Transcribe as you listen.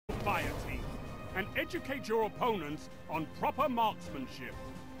fire team and educate your opponents on proper marksmanship.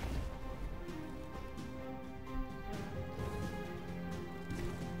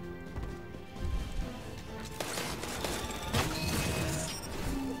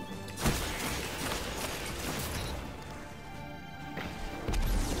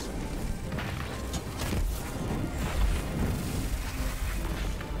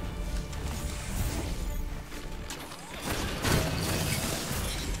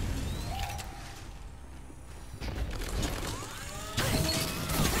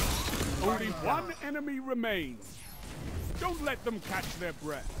 Only one enemy remains. Don't let them catch their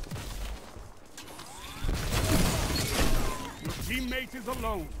breath. Your teammate is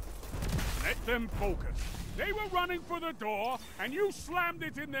alone. Let them focus. They were running for the door, and you slammed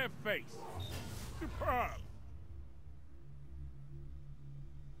it in their face. Superb.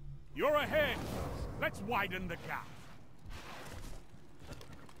 You're ahead. Let's widen the gap.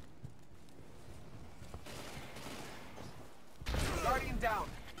 Guardian down.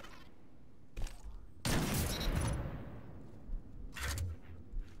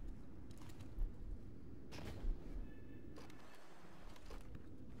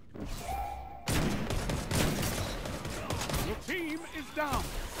 Your team is down.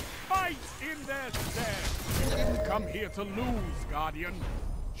 Fight in their stead. You didn't come here to lose, Guardian.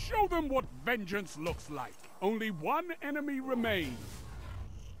 Show them what vengeance looks like. Only one enemy remains.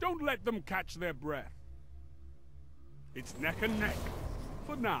 Don't let them catch their breath. It's neck and neck,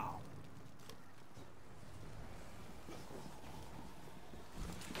 for now.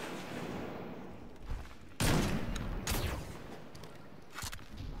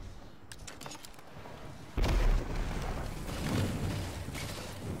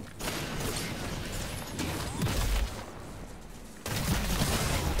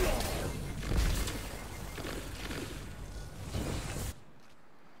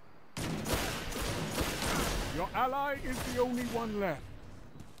 Your ally is the only one left.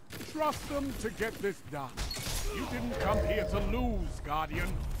 Trust them to get this done. You didn't come here to lose,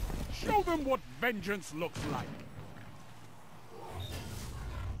 Guardian. Show them what vengeance looks like.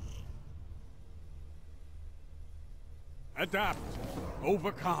 Adapt.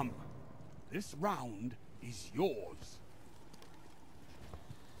 Overcome. This round is yours.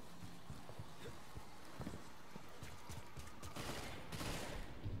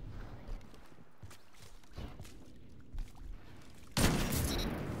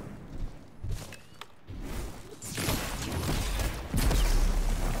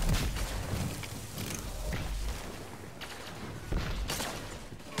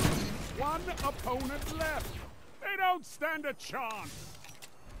 One opponent left. They don't stand a chance.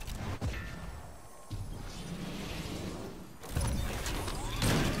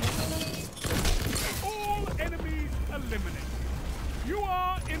 All enemies eliminated. You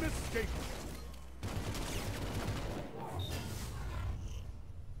are inescapable.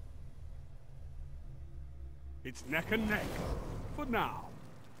 It's neck and neck for now.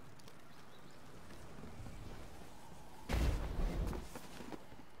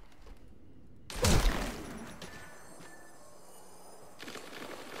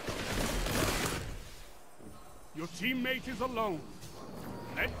 Your teammate is alone.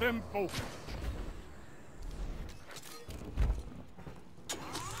 Let them focus.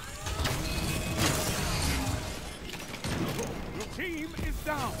 Your team is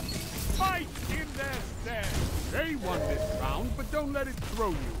down. Fight in their stead. They won this round, but don't let it throw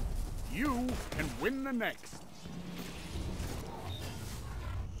you. You can win the next.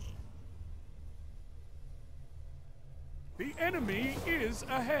 The enemy is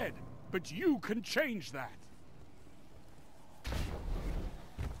ahead, but you can change that.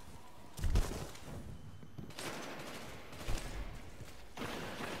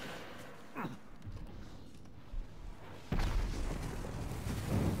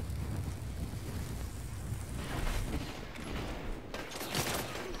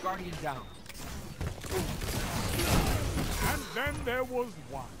 Guardian down. And then there was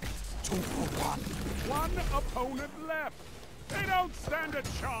one. 2 for 1. One opponent left. They don't stand a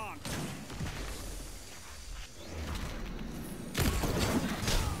chance.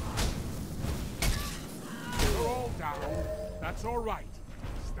 You're all down. That's all right.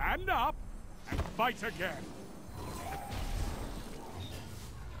 Stand up and fight again.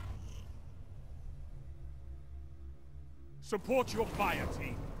 Support your fire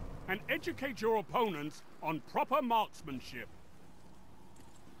team and educate your opponents on proper marksmanship.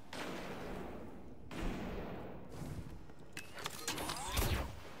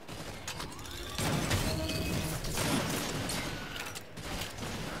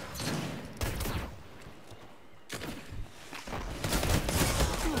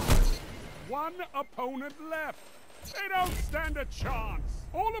 one opponent left. They don't stand a chance.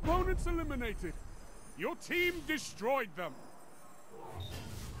 All opponents eliminated. Your team destroyed them.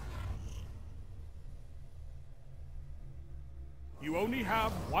 You only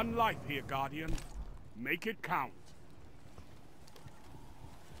have one life here, Guardian. Make it count.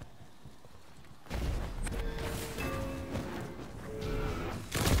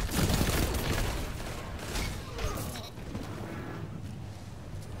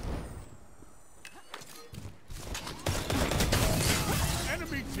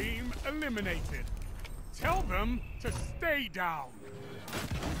 Enemy team eliminated. Tell them to stay down.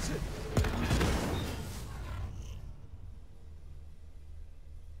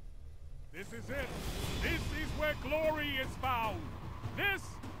 This is it. This is where glory is found. This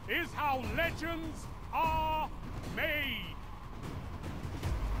is how legends are made.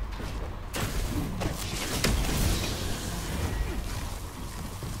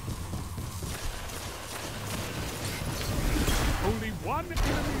 Only one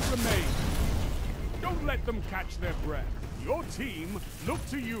enemy remains. Don't let them catch their breath. Your team look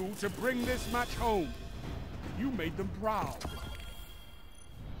to you to bring this match home. You made them proud.